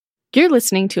You're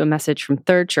listening to a message from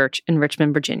Third Church in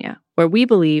Richmond, Virginia, where we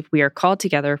believe we are called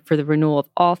together for the renewal of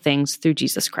all things through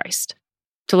Jesus Christ.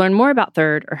 To learn more about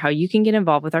Third or how you can get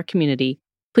involved with our community,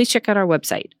 please check out our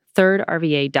website,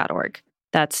 thirdrva.org.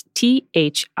 That's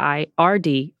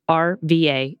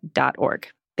THIRDRVA.org.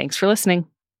 Thanks for listening.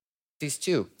 These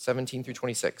 2, 17 through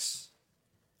 26.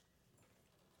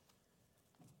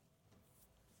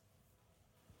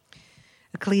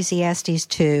 Ecclesiastes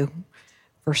 2,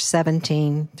 verse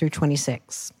 17 through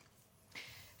 26.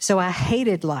 So I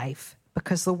hated life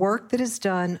because the work that is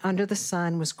done under the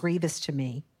sun was grievous to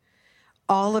me.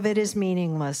 All of it is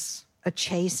meaningless, a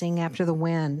chasing after the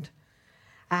wind.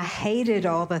 I hated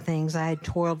all the things I had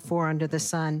toiled for under the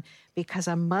sun because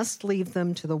I must leave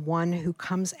them to the one who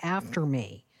comes after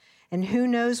me. And who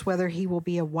knows whether he will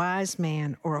be a wise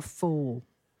man or a fool.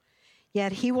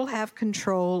 Yet he will have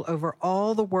control over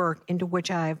all the work into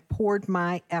which I have poured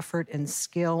my effort and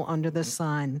skill under the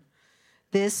sun.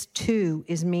 This, too,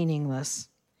 is meaningless.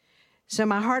 So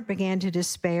my heart began to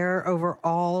despair over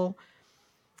all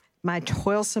my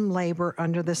toilsome labor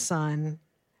under the sun.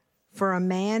 For a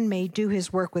man may do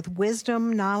his work with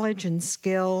wisdom, knowledge, and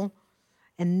skill,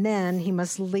 and then he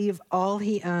must leave all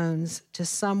he owns to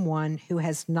someone who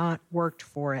has not worked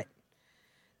for it.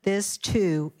 This,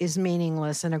 too, is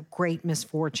meaningless and a great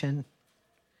misfortune.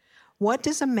 What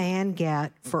does a man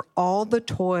get for all the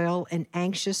toil and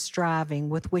anxious striving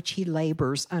with which he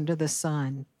labors under the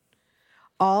sun?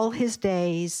 All his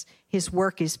days, his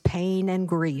work is pain and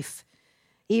grief.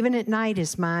 Even at night,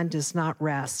 his mind does not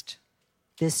rest.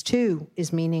 This, too,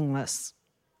 is meaningless.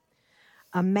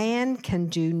 A man can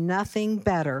do nothing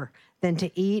better than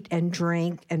to eat and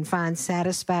drink and find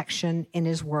satisfaction in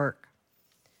his work.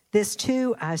 This,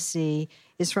 too, I see,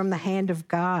 is from the hand of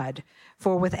God,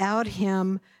 for without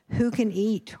him, who can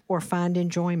eat or find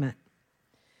enjoyment?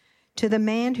 To the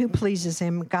man who pleases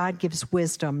him, God gives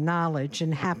wisdom, knowledge,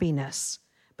 and happiness.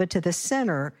 But to the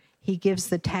sinner, he gives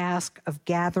the task of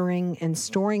gathering and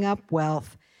storing up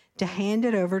wealth to hand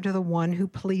it over to the one who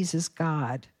pleases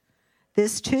God.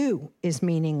 This, too, is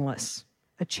meaningless,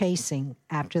 a chasing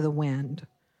after the wind.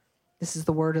 This is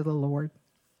the word of the Lord.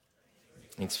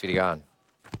 Thanks be to God.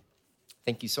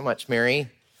 Thank you so much, Mary.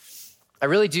 I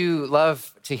really do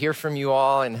love to hear from you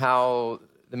all and how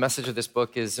the message of this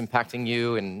book is impacting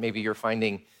you, and maybe you're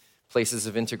finding places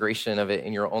of integration of it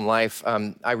in your own life.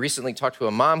 I recently talked to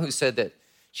a mom who said that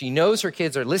she knows her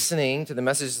kids are listening to the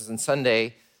messages on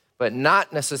Sunday, but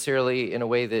not necessarily in a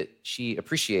way that she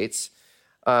appreciates.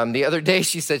 The other day,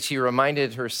 she said she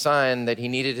reminded her son that he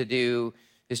needed to do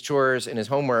his chores and his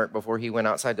homework before he went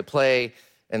outside to play.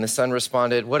 And the son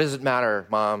responded, "What does it matter,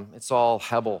 Mom? It's all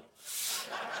Hebel."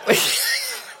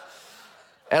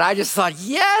 And I just thought,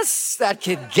 yes, that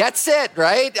kid gets it,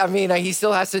 right? I mean, he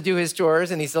still has to do his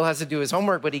chores and he still has to do his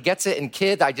homework, but he gets it. And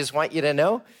kid, I just want you to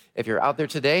know, if you're out there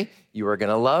today, you are going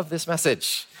to love this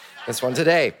message, this one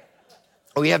today.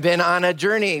 We have been on a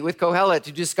journey with Qohelet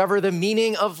to discover the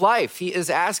meaning of life. He is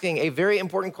asking a very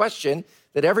important question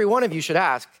that every one of you should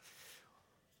ask.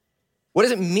 What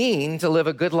does it mean to live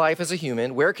a good life as a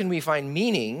human? Where can we find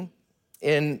meaning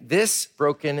in this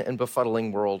broken and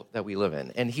befuddling world that we live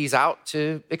in? And he's out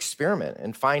to experiment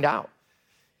and find out.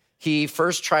 He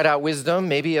first tried out wisdom.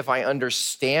 Maybe if I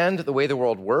understand the way the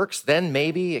world works, then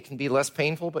maybe it can be less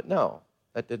painful, but no,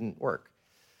 that didn't work.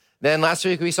 Then last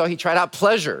week we saw he tried out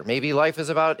pleasure. Maybe life is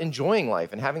about enjoying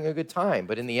life and having a good time,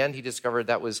 but in the end he discovered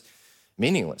that was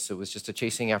meaningless. It was just a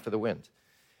chasing after the wind.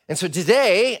 And so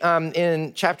today,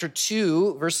 in chapter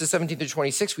 2, verses 17 through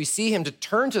 26, we see him to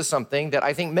turn to something that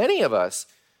I think many of us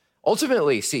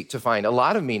ultimately seek to find a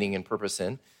lot of meaning and purpose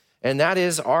in, and that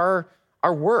is our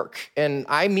work. And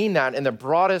I mean that in the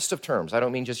broadest of terms. I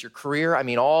don't mean just your career. I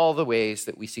mean all the ways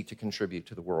that we seek to contribute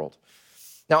to the world.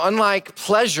 Now, unlike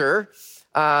pleasure,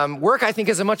 work, I think,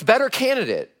 is a much better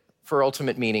candidate for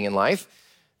ultimate meaning in life,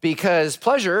 because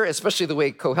pleasure, especially the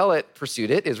way Qohelet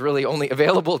pursued it, is really only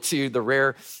available to the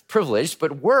rare privileged.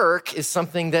 But work is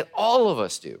something that all of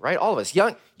us do, right? All of us.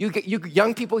 You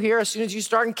young people here, as soon as you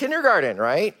start in kindergarten,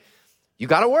 right? You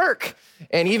got to work.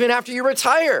 And even after you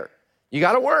retire, you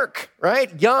got to work,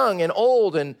 right? Young and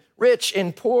old and rich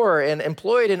and poor and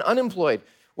employed and unemployed,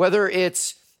 whether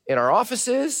it's in our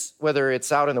offices, whether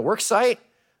it's out in the work site,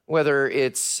 whether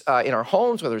it's in our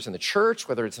homes, whether it's in the church,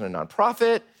 whether it's in a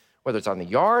nonprofit, whether it's on the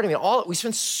yard. I mean, we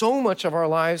spend so much of our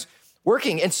lives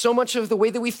working, and so much of the way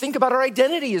that we think about our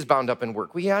identity is bound up in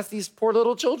work. We ask these poor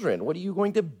little children, what are you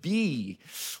going to be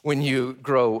when you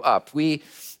grow up?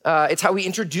 It's how we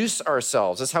introduce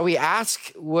ourselves. It's how we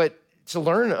ask what to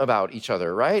learn about each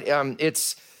other, right?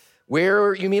 It's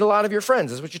where you meet a lot of your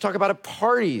friends. It's what you talk about at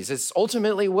parties. It's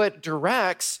ultimately what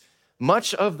directs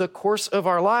much of the course of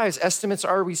our lives. Estimates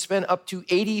are we spend up to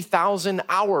 80,000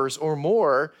 hours or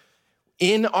more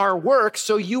in our work.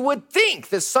 So you would think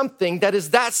that something that is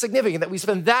that significant, that we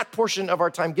spend that portion of our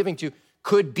time giving to,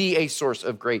 could be a source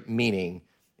of great meaning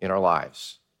in our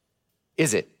lives.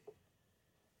 Is it?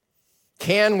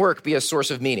 Can work be a source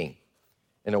of meaning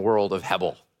in a world of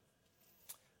Hebel?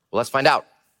 Well, let's find out.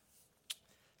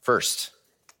 First,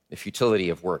 the futility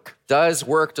of work. Does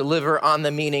work deliver on the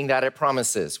meaning that it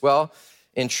promises? Well,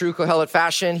 in true Qohelet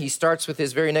fashion, he starts with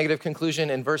his very negative conclusion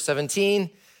in verse 17.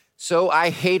 So I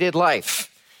hated life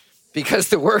because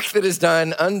the work that is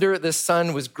done under the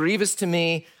sun was grievous to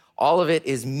me. All of it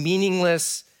is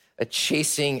meaningless, a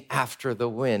chasing after the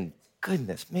wind.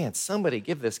 Goodness, man, somebody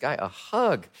give this guy a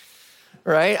hug.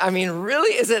 Right? I mean,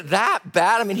 really, is it that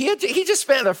bad? I mean, he just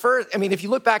spent if you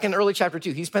look back in early chapter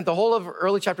 2, he spent the whole of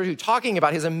early chapter 2 talking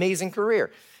about his amazing career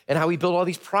and how he built all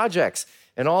these projects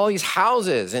and all these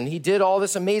houses, and he did all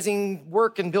this amazing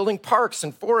work in building parks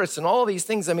and forests and all these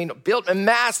things. I mean, built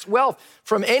amassed wealth.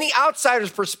 From any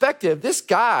outsider's perspective, this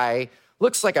guy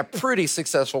looks like a pretty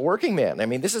successful working man. I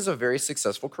mean, this is a very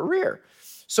successful career.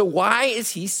 So why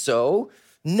is he so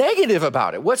negative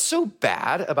about it? What's so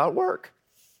bad about work?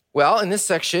 Well, in this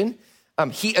section,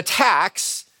 he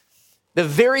attacks the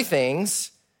very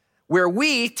things where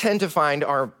we tend to find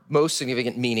our most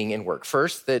significant meaning in work.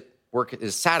 First, that work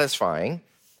is satisfying,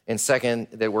 and second,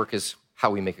 that work is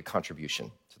how we make a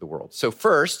contribution to the world. So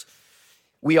first,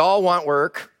 we all want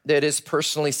work that is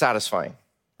personally satisfying,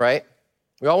 right?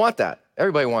 We all want that.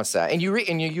 Everybody wants that. And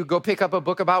you go pick up a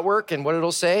book about work, and what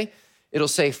it'll say,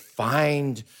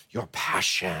 find your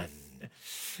passion.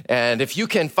 And if you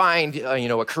can find,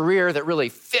 a career that really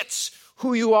fits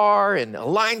who you are and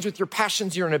aligns with your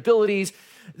passions, your abilities,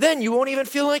 then you won't even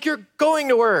feel like you're going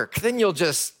to work. Then you'll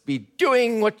just be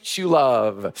doing what you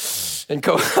love. And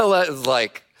Qohelet is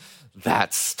like,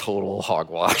 that's total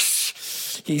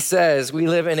hogwash. He says, we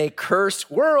live in a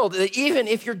cursed world that even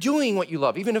if you're doing what you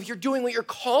love, even if you're doing what you're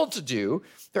called to do,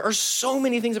 there are so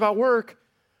many things about work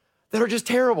that are just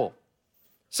terrible.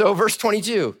 So verse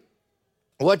 22,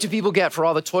 what do people get for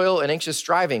all the toil and anxious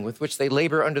striving with which they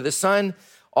labor under the sun?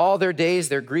 All their days,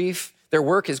 their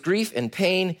work is grief and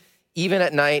pain. Even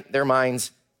at night, their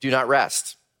minds do not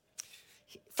rest.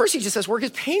 First, he just says work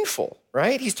is painful,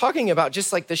 right? He's talking about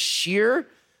just like the sheer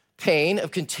pain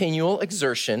of continual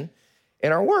exertion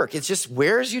in our work. It just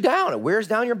wears you down. It wears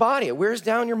down your body. It wears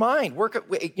down your mind. Work,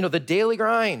 the daily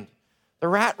grind, the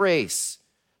rat race.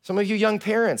 Some of you young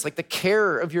parents, like the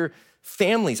care of your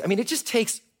families. I mean, it just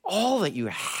takes all that you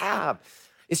have.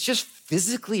 It's just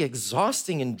physically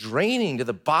exhausting and draining to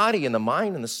the body and the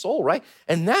mind and the soul, right?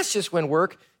 And that's just when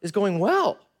work is going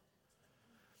well.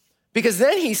 Because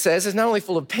then he says it's not only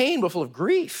full of pain, but full of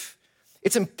grief.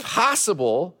 It's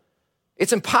impossible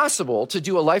to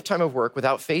do a lifetime of work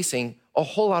without facing a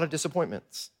whole lot of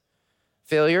disappointments.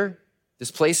 Failure,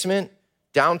 displacement,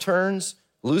 downturns,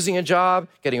 losing a job,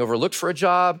 getting overlooked for a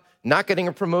job, not getting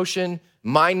a promotion,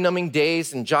 mind-numbing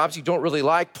days and jobs you don't really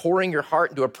like, pouring your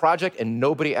heart into a project and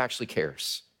nobody actually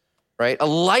cares, right? A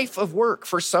life of work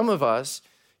for some of us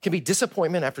can be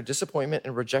disappointment after disappointment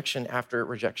and rejection after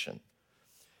rejection.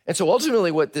 And so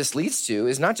ultimately what this leads to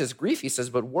is not just grief, he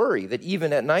says, but worry, that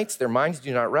even at nights their minds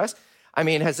do not rest. I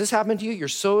mean, has this happened to you? You're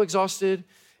so exhausted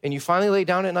and you finally lay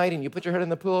down at night and you put your head on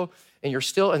the pillow and you're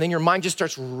still, and then your mind just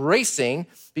starts racing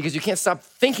because you can't stop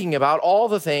thinking about all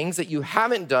the things that you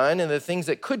haven't done and the things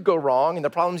that could go wrong and the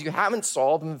problems you haven't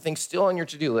solved and the things still on your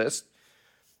to-do list.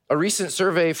 A recent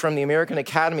survey from the American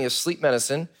Academy of Sleep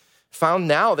Medicine found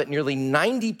now that nearly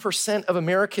 90% of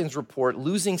Americans report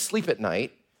losing sleep at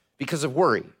night because of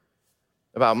worry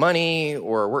about money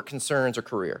or work concerns or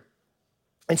career.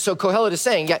 And so Qohelet is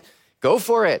saying, go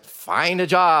for it. Find a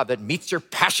job that meets your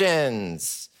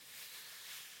passions.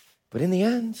 But in the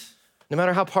end, no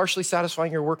matter how partially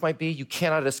satisfying your work might be, you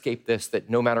cannot escape this, that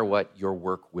no matter what, your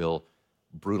work will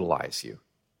brutalize you.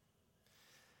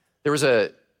 There was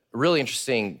a really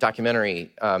interesting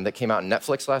documentary that came out on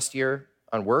Netflix last year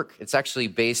on work. It's actually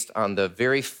based on the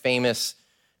very famous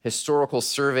historical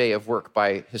survey of work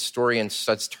by historian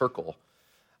Studs Terkel.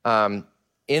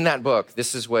 In that book,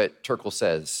 this is what Terkel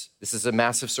says. This is a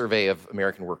massive survey of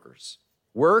American workers.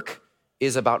 Work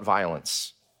is about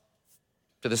violence,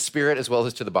 to the spirit as well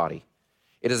as to the body.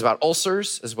 It is about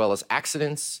ulcers as well as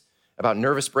accidents, about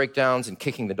nervous breakdowns and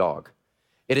kicking the dog.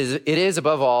 It is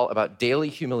above all about daily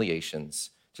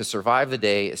humiliations. To survive the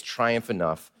day is triumph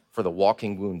enough for the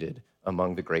walking wounded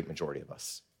among the great majority of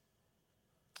us.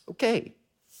 Okay,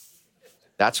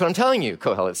 that's what I'm telling you,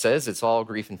 Qohelet says. It's all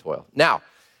grief and toil. Now,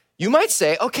 you might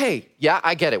say, okay, yeah,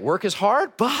 I get it. Work is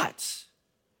hard, but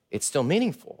it's still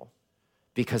meaningful.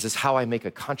 because it's how I make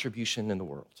a contribution in the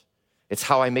world. It's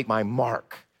how I make my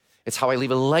mark. It's how I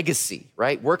leave a legacy,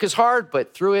 right? Work is hard,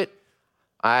 but through it,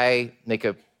 I make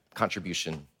a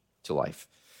contribution to life.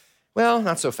 Well,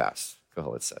 not so fast,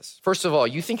 Qohelet says. First of all,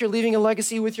 you think you're leaving a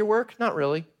legacy with your work? Not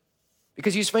really.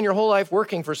 Because you spend your whole life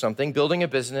working for something, building a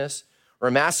business, or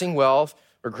amassing wealth,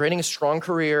 or creating a strong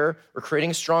career, or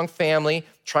creating a strong family,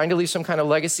 trying to leave some kind of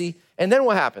legacy. And then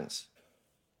what happens?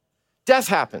 Death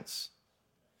happens.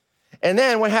 And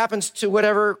then what happens to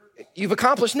whatever you've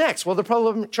accomplished next? Well,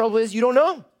 the trouble is you don't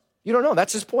know. You don't know.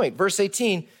 That's his point. Verse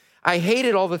 18, I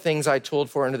hated all the things I toiled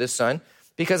for under the sun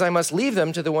because I must leave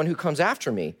them to the one who comes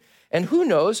after me. And who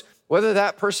knows whether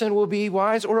that person will be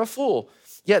wise or a fool.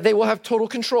 Yet they will have total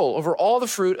control over all the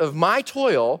fruit of my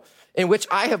toil in which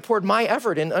I have poured my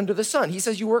effort in under the sun. He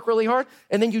says you work really hard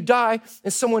and then you die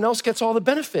and someone else gets all the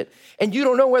benefit. And you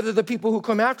don't know whether the people who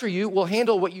come after you will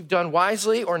handle what you've done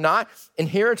wisely or not.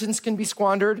 Inheritance can be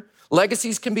squandered.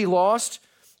 Legacies can be lost.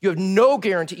 You have no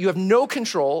guarantee. You have no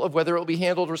control of whether it will be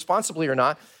handled responsibly or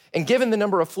not. And given the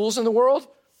number of fools in the world,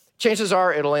 chances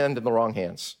are it'll end in the wrong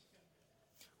hands.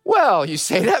 Well, you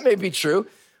say that may be true,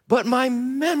 but my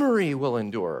memory will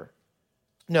endure.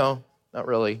 No, not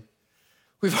really.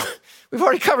 We've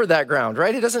already covered that ground,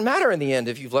 right? It doesn't matter in the end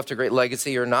if you've left a great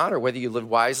legacy or not, or whether you live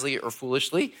wisely or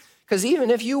foolishly, because even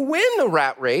if you win the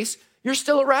rat race, you're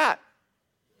still a rat.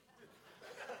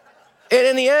 And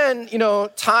in the end,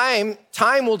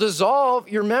 time will dissolve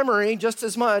your memory just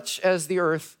as much as the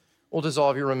earth will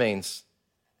dissolve your remains.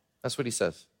 That's what he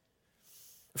says.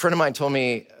 A friend of mine told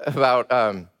me about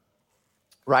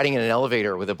riding in an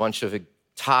elevator with a bunch of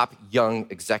top young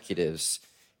executives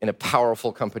in a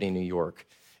powerful company in New York.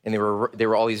 And they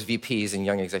were all these VPs and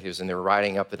young executives, and they were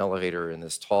riding up an elevator in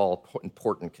this tall,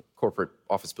 important corporate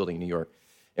office building in New York.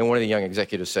 And one of the young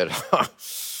executives said,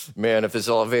 man, if this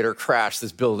elevator crashed,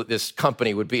 this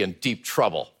company would be in deep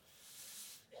trouble.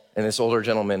 And this older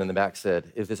gentleman in the back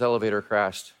said, if this elevator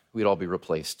crashed, we'd all be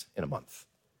replaced in a month.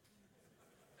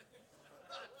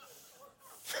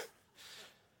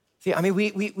 See, I mean,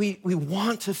 we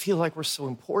want to feel like we're so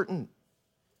important.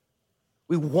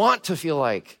 We want to feel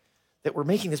like that we're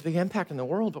making this big impact in the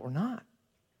world, but we're not.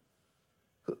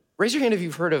 Raise your hand if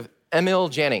you've heard of Emil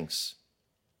Jannings.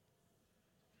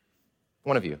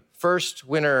 One of you. First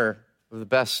winner of the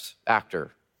Best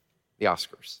Actor, the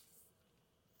Oscars.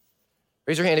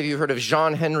 Raise your hand if you've heard of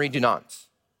Jean-Henri Dunant.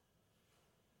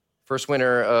 First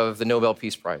winner of the Nobel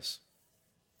Peace Prize.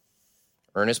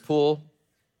 Ernest Poole.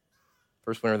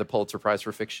 First winner of the Pulitzer Prize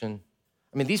for Fiction.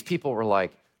 I mean, these people were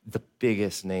like the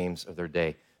biggest names of their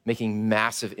day, making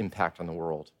massive impact on the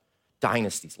world.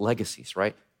 Dynasties, legacies,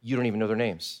 right? You don't even know their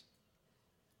names.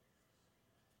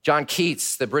 John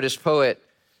Keats, the British poet,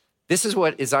 this is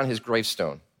what is on his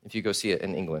gravestone, if you go see it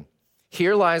in England.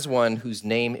 Here lies one whose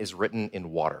name is written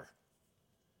in water.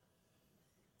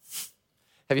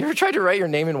 Have you ever tried to write your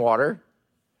name in water?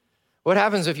 What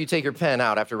happens if you take your pen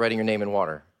out after writing your name in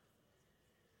water?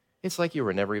 It's like you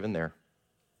were never even there.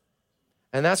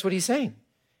 And that's what he's saying.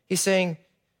 He's saying,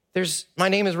 my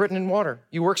name is written in water.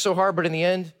 You work so hard, but in the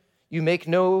end, you make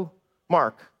no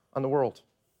mark on the world.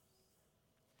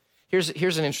 Here's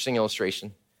an interesting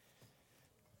illustration.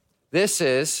 This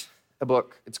is a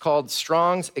book. It's called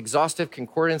Strong's Exhaustive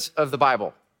Concordance of the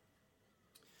Bible.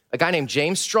 A guy named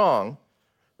James Strong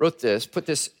wrote this, put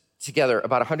this together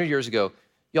about 100 years ago.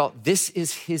 Y'all, this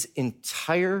is his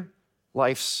entire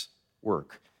life's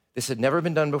work. This had never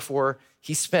been done before.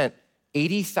 He spent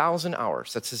 80,000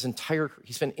 hours.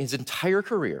 He spent his entire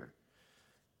career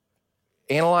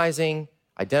analyzing,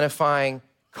 identifying,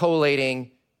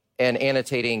 collating, and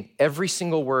annotating every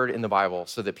single word in the Bible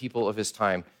so that people of his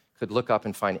time could look up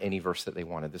and find any verse that they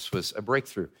wanted. This was a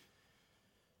breakthrough.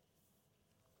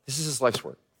 This is his life's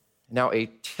work. Now a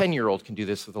 10-year-old can do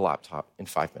this with a laptop in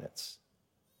 5 minutes.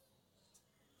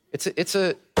 It's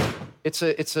a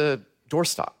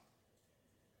doorstop.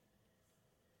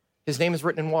 His name is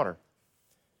written in water.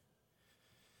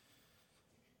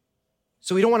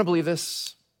 So we don't want to believe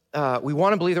this. We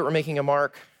want to believe that we're making a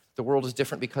mark. The world is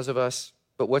different because of us.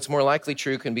 But what's more likely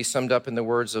true can be summed up in the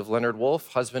words of Leonard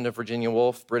Woolf, husband of Virginia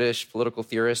Woolf, British political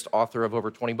theorist, author of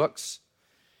over 20 books.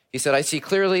 He said, I see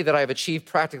clearly that I have achieved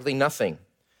practically nothing.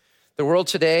 The world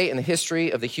today and the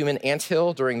history of the human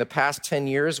anthill during the past 10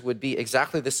 years would be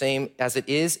exactly the same as it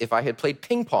is if I had played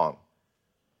ping pong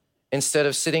instead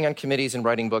of sitting on committees and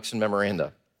writing books and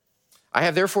memoranda. I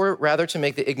have therefore rather to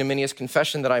make the ignominious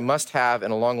confession that I must have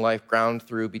in a long life ground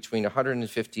through between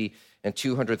 150 and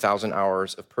 200,000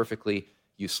 hours of perfectly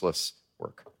useless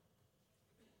work.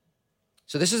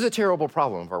 So this is a terrible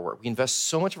problem of our work. We invest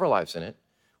so much of our lives in it.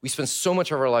 We spend so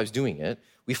much of our lives doing it.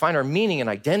 We find our meaning and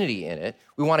identity in it.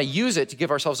 We want to use it to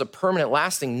give ourselves a permanent,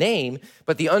 lasting name.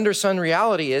 But the undersun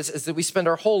reality is that we spend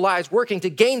our whole lives working to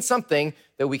gain something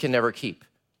that we can never keep.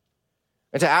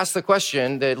 And to ask the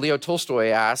question that Leo Tolstoy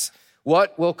asks,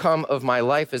 what will come of my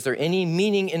life? Is there any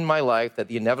meaning in my life that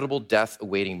the inevitable death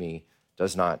awaiting me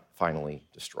does not finally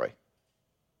destroy?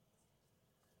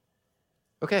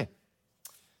 Okay.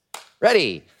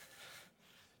 Ready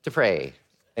to pray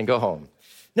and go home?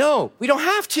 No, we don't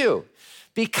have to.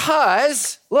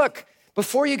 Because, look,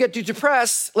 before you get too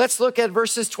depressed, let's look at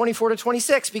verses 24 to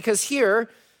 26, because here,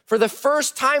 for the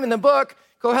first time in the book,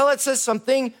 Qohelet says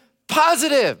something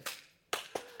positive.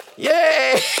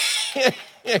 Yay!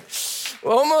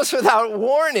 Almost without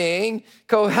warning,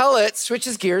 Qohelet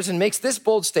switches gears and makes this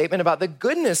bold statement about the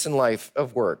goodness in life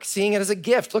of work, seeing it as a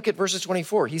gift. Look at verses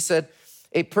 24. He said,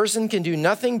 a person can do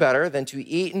nothing better than to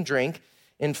eat and drink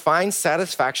and find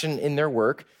satisfaction in their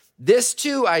work. This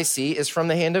too, I see, is from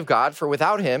the hand of God, for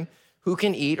without him, who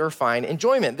can eat or find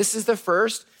enjoyment? This is the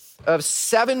first of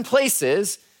 7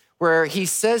 places where he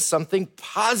says something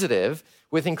positive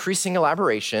with increasing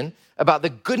elaboration about the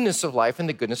goodness of life and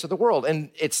the goodness of the world. And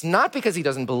it's not because he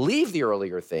doesn't believe the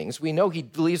earlier things. We know he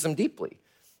believes them deeply.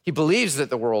 He believes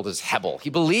that the world is Hebel. He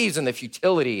believes in the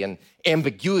futility and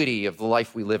ambiguity of the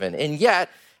life we live in. And yet,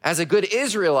 as a good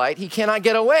Israelite, he cannot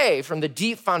get away from the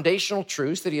deep foundational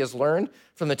truths that he has learned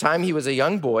from the time he was a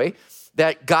young boy,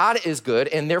 that God is good,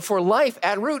 and therefore life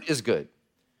at root is good,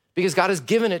 because God has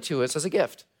given it to us as a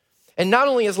gift. And not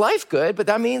only is life good, but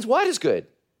that means what is good?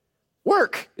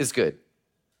 Work is good.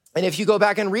 And if you go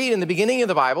back and read in the beginning of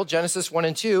the Bible, Genesis 1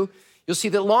 and 2, you'll see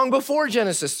that long before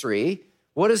Genesis 3,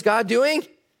 what is God doing?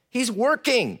 He's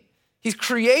working. He's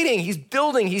creating, he's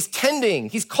building, he's tending,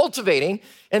 he's cultivating,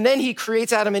 and then he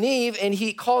creates Adam and Eve, and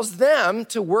he calls them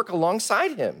to work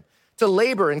alongside him, to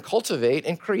labor and cultivate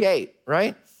and create,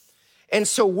 right? And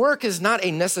so work is not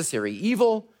a necessary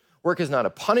evil. Work is not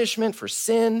a punishment for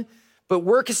sin, but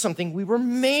work is something we were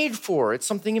made for. It's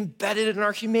something embedded in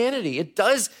our humanity. It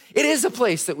is a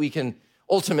place that we can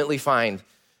ultimately find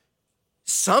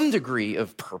some degree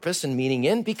of purpose and meaning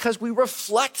in, because we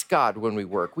reflect God when we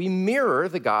work. We mirror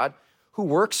the God who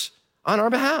works on our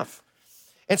behalf.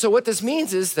 And so what this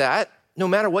means is that no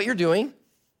matter what you're doing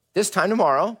this time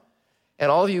tomorrow,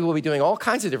 and all of you will be doing all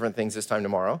kinds of different things this time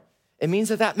tomorrow, it means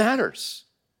that that matters.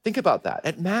 Think about that.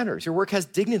 It matters. Your work has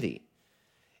dignity.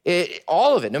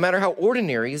 All of it, no matter how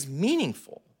ordinary, is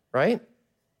meaningful, right?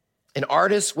 An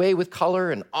artist's way with color,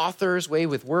 an author's way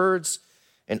with words,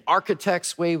 an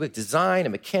architect's way with design, a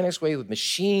mechanic's way with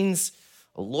machines,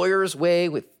 a lawyer's way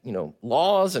with,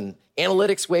 laws, and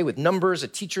analytics way with numbers, a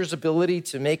teacher's ability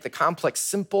to make the complex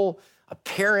simple, a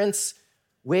parent's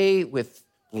way with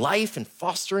life and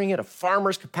fostering it, a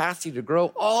farmer's capacity to grow.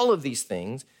 All of these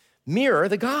things mirror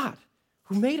the God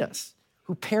who made us,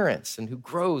 who parents and who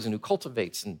grows and who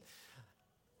cultivates and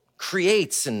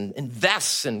creates and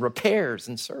invests and repairs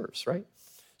and serves, right?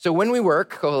 So when we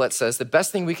work, Qohelet says, the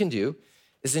best thing we can do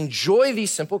is enjoy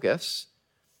these simple gifts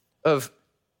of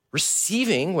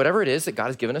receiving whatever it is that God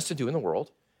has given us to do in the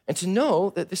world, and to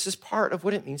know that this is part of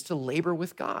what it means to labor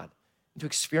with God and to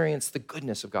experience the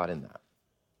goodness of God in that.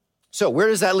 So where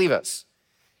does that leave us?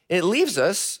 It leaves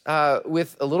us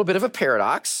with a little bit of a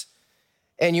paradox.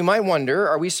 And you might wonder,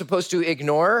 are we supposed to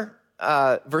ignore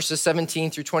verses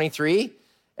 17 through 23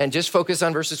 and just focus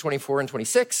on verses 24 and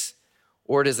 26?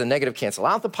 Or does the negative cancel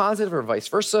out the positive, or vice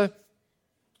versa?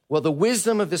 Well, the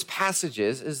wisdom of this passage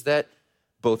is that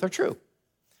both are true.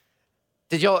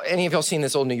 Any of y'all seen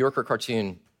this old New Yorker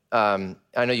cartoon? I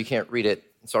know you can't read it,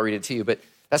 so I'll read it to you, but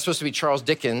that's supposed to be Charles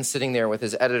Dickens sitting there with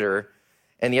his editor,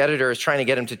 and the editor is trying to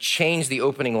get him to change the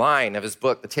opening line of his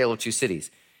book, The Tale of Two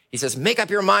Cities. He says, make up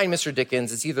your mind, Mr.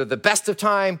 Dickens. It's either the best of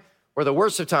time or the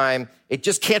worst of time. It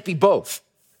just can't be both.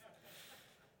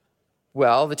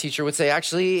 Well, the teacher would say,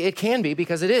 actually, it can be,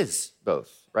 because it is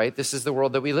both, right? This is the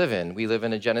world that we live in. We live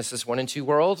in a Genesis 1 and 2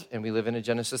 world, and we live in a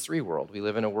Genesis 3 world. We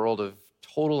live in a world of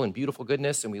total and beautiful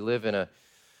goodness, and we live in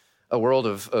a world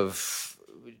of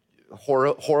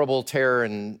horrible terror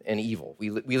and evil. We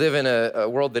live in a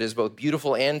world that is both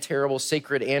beautiful and terrible,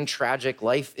 sacred and tragic.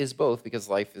 Life is both, because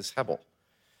life is Hebel.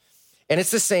 And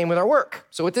it's the same with our work.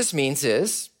 So what this means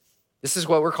is, this is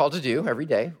what we're called to do every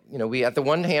day. We, at the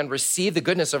one hand, receive the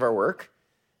goodness of our work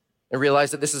and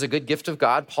realize that this is a good gift of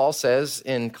God. Paul says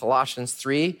in Colossians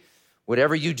 3,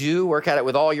 whatever you do, work at it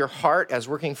with all your heart as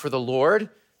working for the Lord,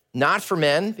 not for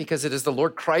men, because it is the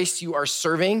Lord Christ you are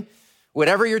serving.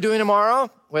 Whatever you're doing tomorrow,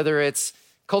 whether it's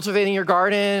cultivating your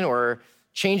garden or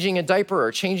changing a diaper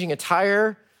or changing a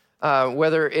tire,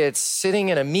 whether it's sitting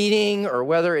in a meeting or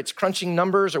whether it's crunching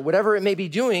numbers or whatever it may be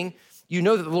doing, you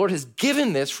know that the Lord has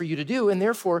given this for you to do, and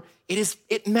therefore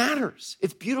it matters.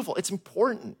 It's beautiful. It's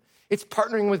important. It's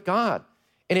partnering with God.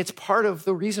 And it's part of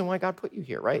the reason why God put you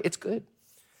here, right? It's good.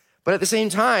 But at the same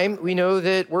time, we know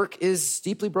that work is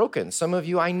deeply broken. Some of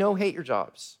you, I know, hate your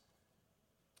jobs.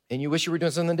 And you wish you were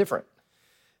doing something different.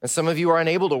 And some of you are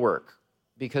unable to work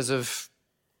because of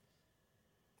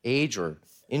age or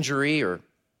injury or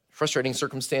frustrating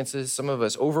circumstances. Some of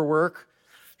us overwork,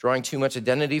 drawing too much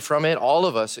identity from it. All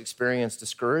of us experience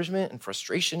discouragement and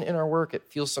frustration in our work. It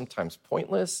feels sometimes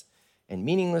pointless and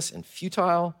meaningless and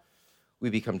futile.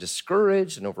 We become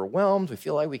discouraged and overwhelmed. We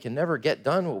feel like we can never get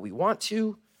done what we want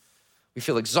to. We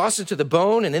feel exhausted to the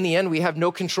bone, and in the end, we have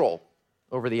no control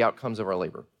over the outcomes of our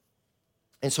labor.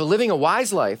 And so living a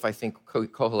wise life, I think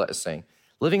Qohelet is saying,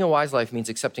 living a wise life means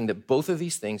accepting that both of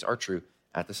these things are true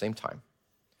at the same time.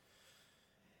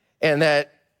 And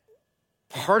that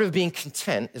part of being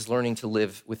content is learning to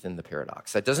live within the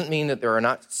paradox. That doesn't mean that there are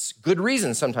not good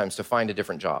reasons sometimes to find a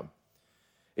different job.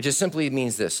 It just simply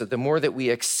means this, that the more that we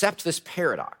accept this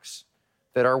paradox,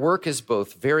 that our work is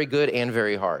both very good and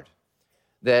very hard,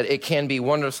 that it can be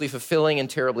wonderfully fulfilling and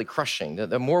terribly crushing, that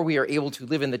the more we are able to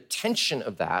live in the tension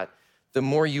of that, the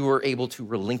more you are able to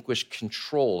relinquish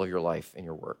control of your life and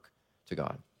your work to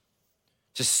God.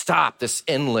 To stop this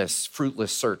endless,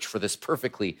 fruitless search for this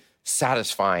perfectly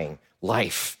satisfying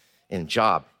life and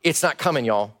job. It's not coming,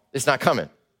 y'all. It's not coming.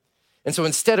 And so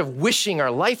instead of wishing our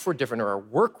life were different or our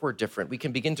work were different, we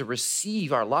can begin to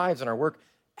receive our lives and our work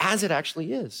as it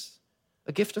actually is,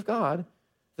 a gift of God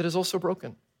that is also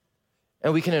broken.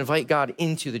 And we can invite God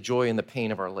into the joy and the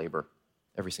pain of our labor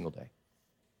every single day.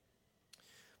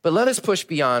 But let us push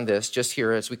beyond this just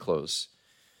here as we close.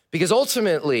 Because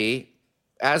ultimately,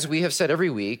 as we have said every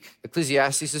week,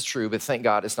 Ecclesiastes is true, but thank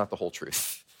God it's not the whole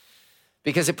truth.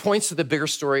 Because it points to the bigger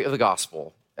story of the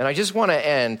gospel. And I just want to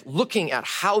end looking at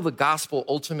how the gospel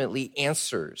ultimately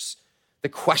answers the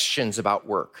questions about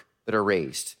work that are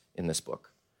raised in this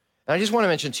book. And I just want to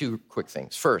mention two quick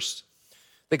things. First,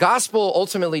 the gospel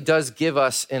ultimately does give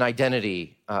us an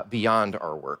identity beyond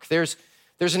our work. There's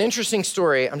an interesting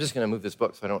story. I'm just going to move this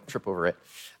book so I don't trip over it.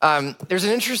 There's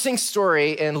an interesting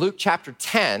story in Luke chapter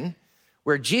 10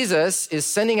 where Jesus is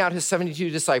sending out his 72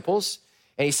 disciples,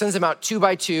 and he sends them out 2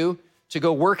 by 2 to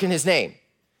go work in his name.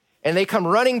 And they come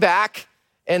running back,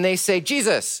 and they say,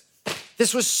 Jesus,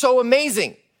 this was so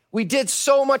amazing. We did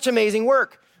so much amazing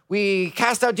work. We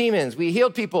cast out demons. We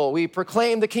healed people. We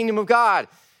proclaimed the kingdom of God.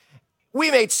 We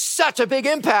made such a big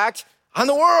impact on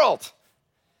the world.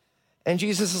 And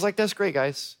Jesus is like, that's great,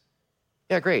 guys.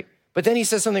 Yeah, great. But then he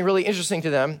says something really interesting to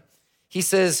them. He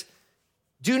says,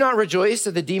 do not rejoice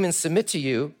that the demons submit to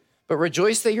you, but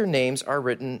rejoice that your names are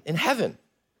written in heaven.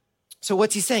 So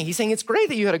what's he saying? He's saying it's great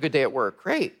that you had a good day at work.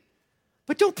 Great.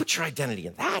 But don't put your identity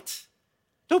in that.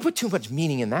 Don't put too much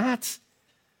meaning in that.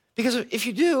 Because if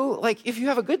you do, like if you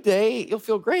have a good day, you'll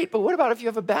feel great. But what about if you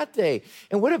have a bad day?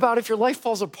 And what about if your life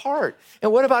falls apart?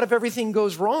 And what about if everything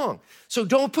goes wrong? So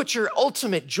don't put your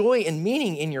ultimate joy and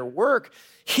meaning in your work.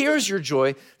 Here's your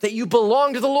joy, that you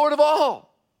belong to the Lord of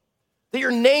all, that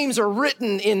your names are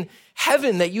written in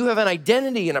heaven, that you have an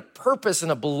identity and a purpose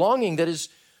and a belonging that is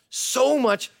so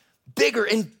much bigger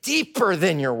and deeper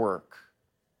than your work.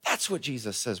 That's what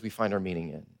Jesus says we find our meaning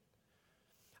in.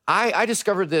 I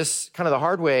discovered this kind of the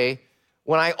hard way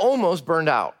when I almost burned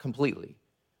out completely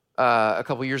a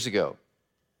couple years ago.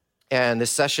 And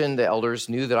this session, the elders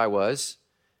knew that I was,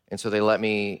 and so they let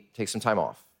me take some time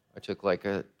off. I took like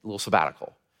a little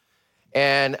sabbatical.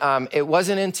 And it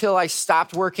wasn't until I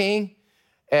stopped working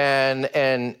and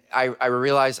I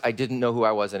realized I didn't know who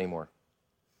I was anymore,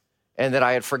 and that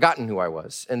I had forgotten who I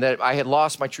was, and that I had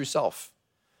lost my true self.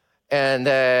 And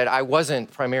that I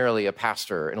wasn't primarily a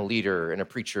pastor and a leader and a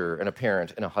preacher and a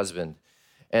parent and a husband.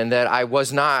 And that I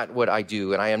was not what I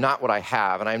do, and I am not what I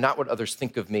have, and I am not what others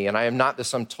think of me, and I am not the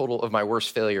sum total of my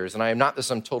worst failures, and I am not the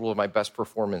sum total of my best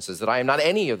performances, that I am not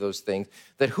any of those things,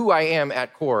 that who I am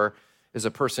at core is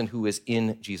a person who is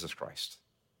in Jesus Christ.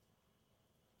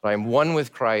 But I am one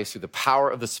with Christ through the power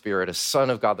of the Spirit, a son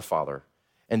of God the Father.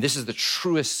 And this is the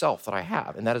truest self that I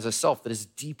have, and that is a self that is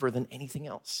deeper than anything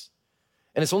else.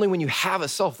 And it's only when you have a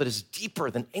self that is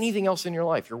deeper than anything else in your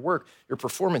life, your work, your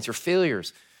performance, your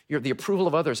failures, the approval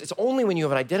of others, it's only when you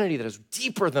have an identity that is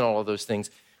deeper than all of those things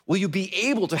will you be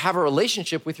able to have a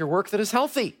relationship with your work that is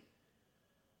healthy,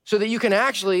 so that you can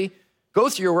actually go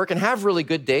through your work and have really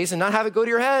good days and not have it go to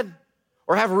your head,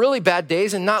 or have really bad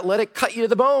days and not let it cut you to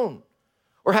the bone,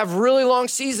 or have really long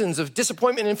seasons of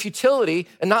disappointment and futility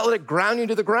and not let it ground you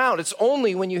to the ground. It's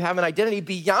only when you have an identity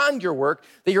beyond your work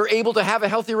that you're able to have a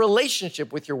healthy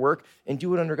relationship with your work and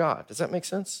do it under God. Does that make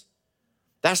sense?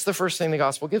 That's the first thing the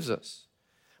gospel gives us.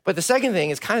 But the second thing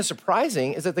is kind of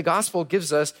surprising, is that the gospel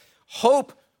gives us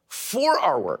hope for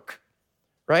our work,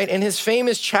 right? In his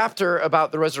famous chapter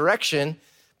about the resurrection,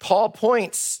 Paul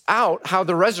points out how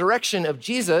the resurrection of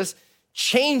Jesus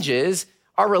changes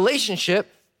our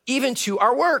relationship even to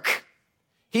our work.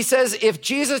 He says, if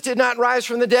Jesus did not rise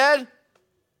from the dead,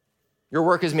 your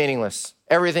work is meaningless.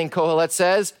 Everything Qohelet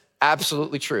says,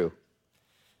 absolutely true.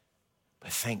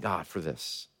 But thank God for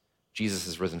this. Jesus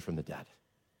is risen from the dead.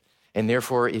 And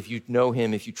therefore, if you know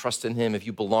him, if you trust in him, if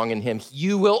you belong in him,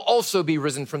 you will also be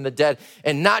risen from the dead.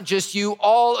 And not just you,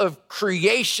 all of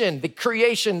creation,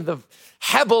 the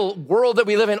Hebel world that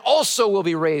we live in also will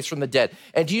be raised from the dead.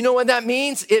 And do you know what that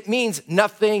means? It means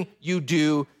nothing you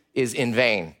do is in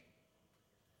vain.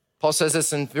 Paul says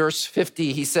this in verse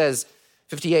 58, he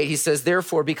says,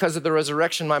 therefore, because of the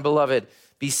resurrection, my beloved,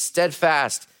 be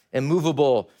steadfast and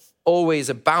immovable, always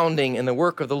abounding in the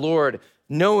work of the Lord,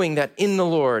 knowing that in the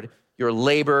Lord your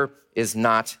labor is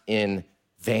not in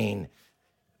vain.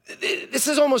 This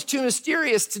is almost too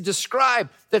mysterious to describe,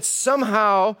 that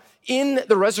somehow in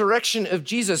the resurrection of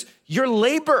Jesus, your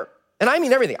labor, and I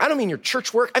mean everything. I don't mean your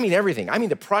church work. I mean everything. I mean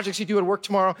the projects you do at work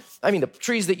tomorrow. I mean the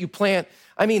trees that you plant.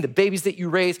 I mean the babies that you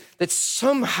raise, that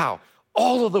somehow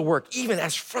all of the work, even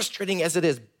as frustrating as it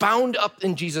is, bound up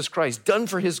in Jesus Christ, done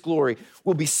for his glory,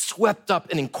 will be swept up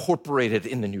and incorporated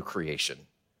in the new creation.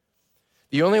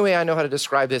 The only way I know how to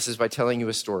describe this is by telling you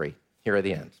a story here at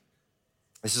the end.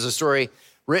 This is a story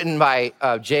written by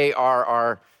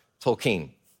J.R.R. Tolkien.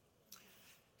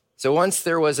 So once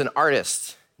there was an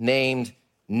artist named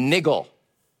Nigel,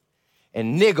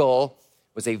 and Nigel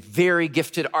was a very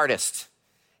gifted artist,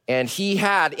 and he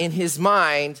had in his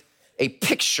mind a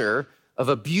picture of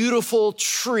a beautiful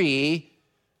tree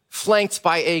flanked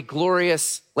by a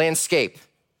glorious landscape.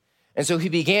 And so he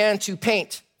began to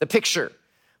paint the picture.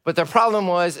 But the problem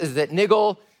is that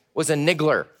Nigel was a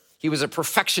niggler. He was a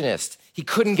perfectionist. He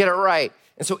couldn't get it right.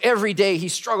 And so every day he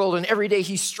struggled, and every day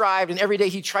he strived, and every day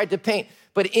he tried to paint.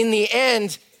 But in the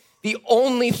end, the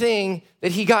only thing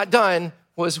that he got done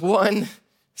was one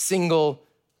single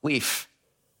leaf.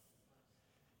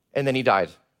 And then he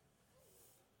died.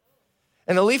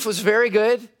 And the leaf was very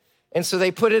good, and so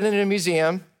they put it in a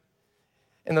museum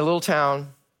in the little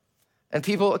town, and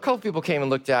a couple people came and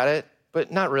looked at it,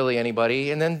 but not really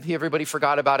anybody, and then everybody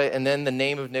forgot about it, and then the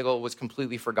name of Nigel was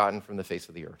completely forgotten from the face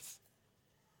of the earth.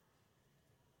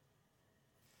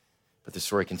 But the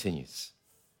story continues,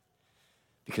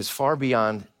 because far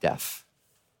beyond death,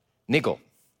 Nigel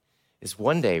is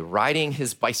one day riding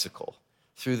his bicycle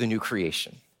through the new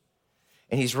creation,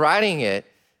 and he's riding it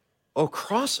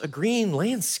across a green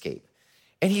landscape.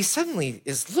 And he suddenly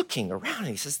is looking around and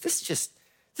he says, this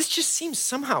just seems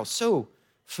somehow so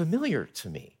familiar to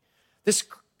me. This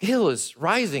hill is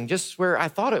rising just where I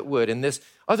thought it would, and this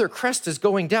other crest is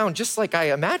going down just like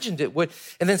I imagined it would.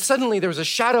 And then suddenly there was a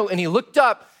shadow, and he looked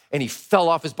up and he fell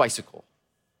off his bicycle,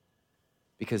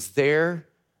 because there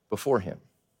before him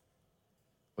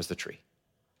was the tree.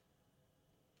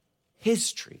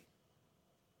 His tree.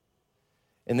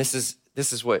 And this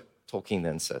is what Tolkien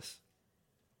then says.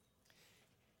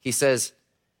 He says,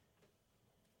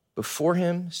 before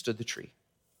him stood the tree,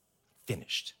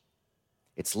 finished.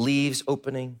 Its leaves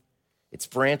opening, its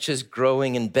branches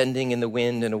growing and bending in the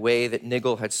wind in a way that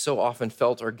Nigel had so often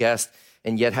felt or guessed,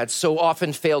 and yet had so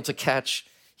often failed to catch.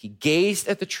 He gazed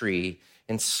at the tree,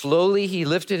 and slowly he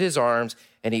lifted his arms,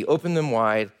 and he opened them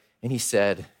wide, and he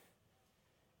said,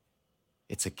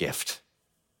 it's a gift.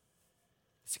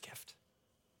 It's a gift.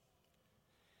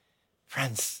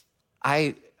 Friends,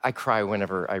 I cry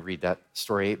whenever I read that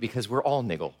story, because we're all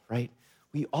Nigel, right?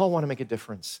 We all want to make a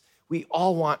difference. We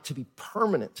all want to be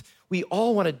permanent. We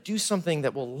all want to do something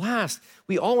that will last.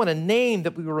 We all want a name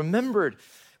that we remembered.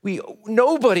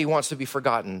 Nobody wants to be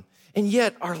forgotten. And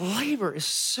yet our labor is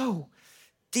so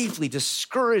deeply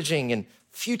discouraging and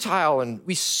futile, and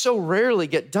we so rarely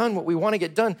get done what we want to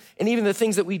get done. And even the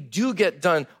things that we do get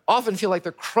done often feel like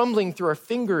they're crumbling through our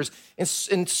fingers.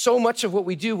 And so much of what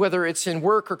we do, whether it's in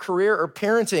work or career or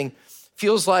parenting,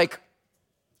 feels like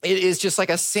it is just like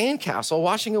a sandcastle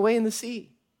washing away in the sea.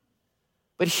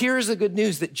 But here's the good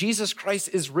news, that Jesus Christ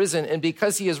is risen, and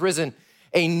because he is risen,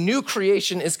 a new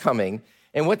creation is coming.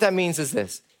 And what that means is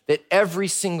this, that every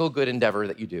single good endeavor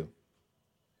that you do,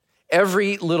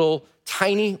 every little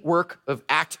tiny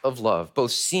act of love,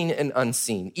 both seen and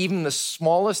unseen, even the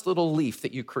smallest little leaf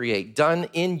that you create, done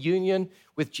in union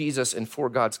with Jesus and for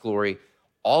God's glory,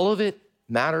 all of it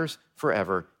matters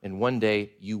forever, and one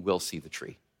day you will see the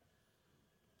tree,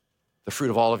 the fruit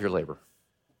of all of your labor.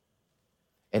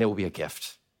 And it will be a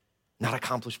gift, not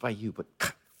accomplished by you, but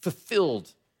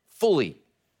fulfilled fully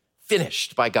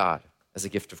finished by God as a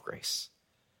gift of grace.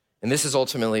 And this is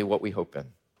ultimately what we hope in,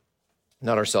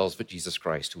 not ourselves, but Jesus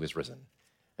Christ, who is risen.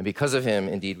 And because of him,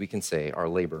 indeed, we can say our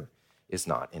labor is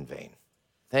not in vain.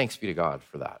 Thanks be to God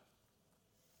for that.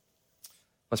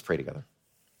 Let's pray together.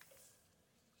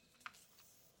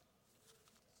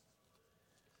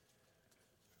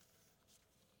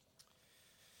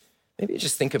 Maybe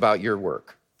just think about your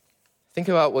work. Think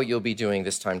about what you'll be doing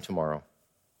this time tomorrow.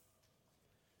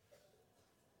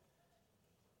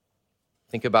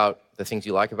 Think about the things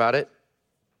you like about it.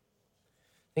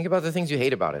 Think about the things you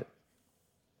hate about it.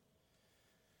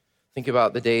 Think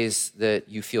about the days that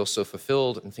you feel so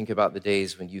fulfilled, and think about the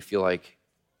days when you feel like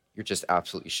you're just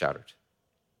absolutely shattered.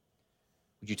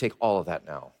 Would you take all of that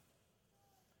now?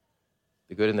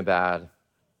 The good and the bad,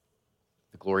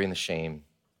 the glory and the shame,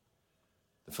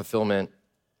 the fulfillment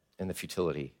and the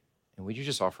futility, and would you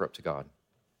just offer up to God?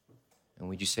 And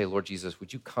would you say, Lord Jesus,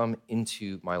 would you come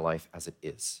into my life as it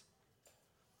is?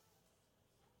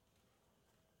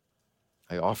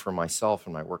 I offer myself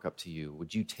and my work up to you.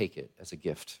 Would you take it as a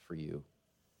gift for you?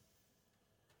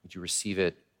 Would you receive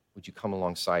it? Would you come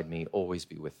alongside me, always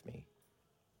be with me?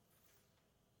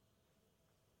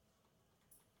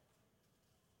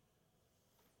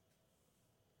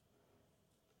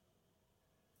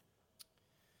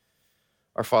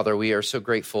 Our Father, we are so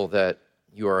grateful that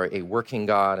you are a working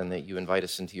God and that you invite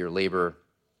us into your labor,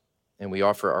 and we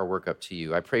offer our work up to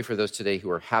you. I pray for those today who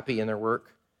are happy in their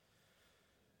work.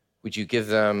 Would you give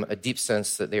them a deep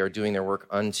sense that they are doing their work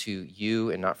unto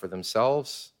you and not for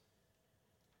themselves?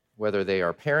 Whether they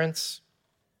are parents,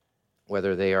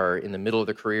 whether they are in the middle of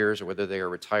their careers, or whether they are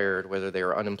retired, whether they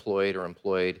are unemployed or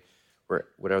employed, or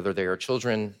whether they are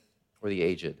children or the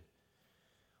aged.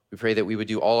 We pray that we would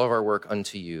do all of our work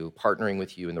unto you, partnering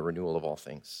with you in the renewal of all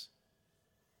things.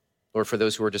 Lord, for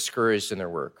those who are discouraged in their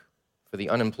work, for the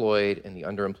unemployed and the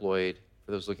underemployed,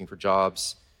 for those looking for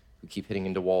jobs who keep hitting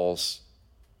into walls,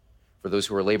 for those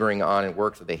who are laboring on and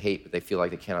work that they hate but they feel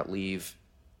like they cannot leave.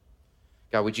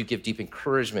 God, would you give deep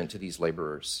encouragement to these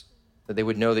laborers, that they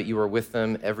would know that you are with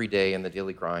them every day in the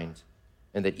daily grind,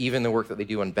 and that even the work that they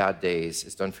do on bad days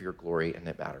is done for your glory and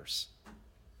it matters.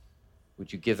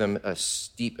 Would you give them a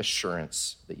deep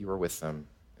assurance that you are with them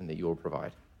and that you will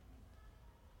provide?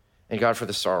 And God, for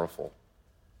the sorrowful,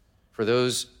 for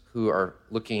those who are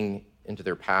looking into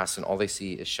their past and all they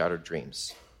see is shattered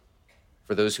dreams,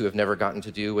 for those who have never gotten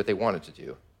to do what they wanted to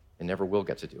do and never will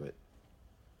get to do it,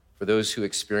 for those who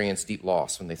experience deep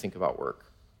loss when they think about work,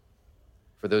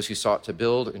 for those who sought to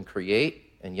build and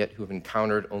create and yet who have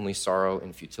encountered only sorrow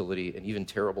and futility and even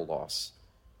terrible loss,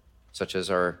 such as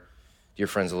our dear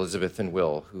friends Elizabeth and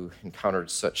Will, who encountered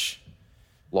such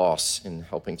loss in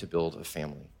helping to build a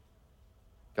family.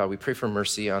 God, we pray for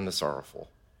mercy on the sorrowful,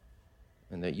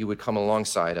 and that you would come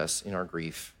alongside us in our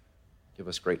grief, give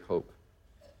us great hope.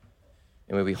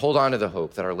 And may we hold on to the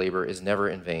hope that our labor is never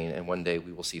in vain, and one day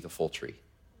we will see the full tree,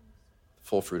 the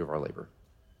full fruit of our labor.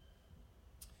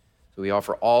 So we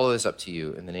offer all of this up to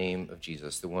you in the name of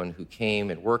Jesus, the one who came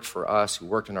and worked for us, who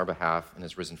worked on our behalf, and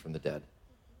has risen from the dead.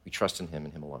 We trust in him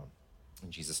and him alone. In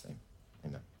Jesus' name,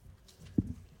 amen.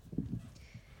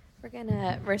 We're going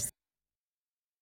to receive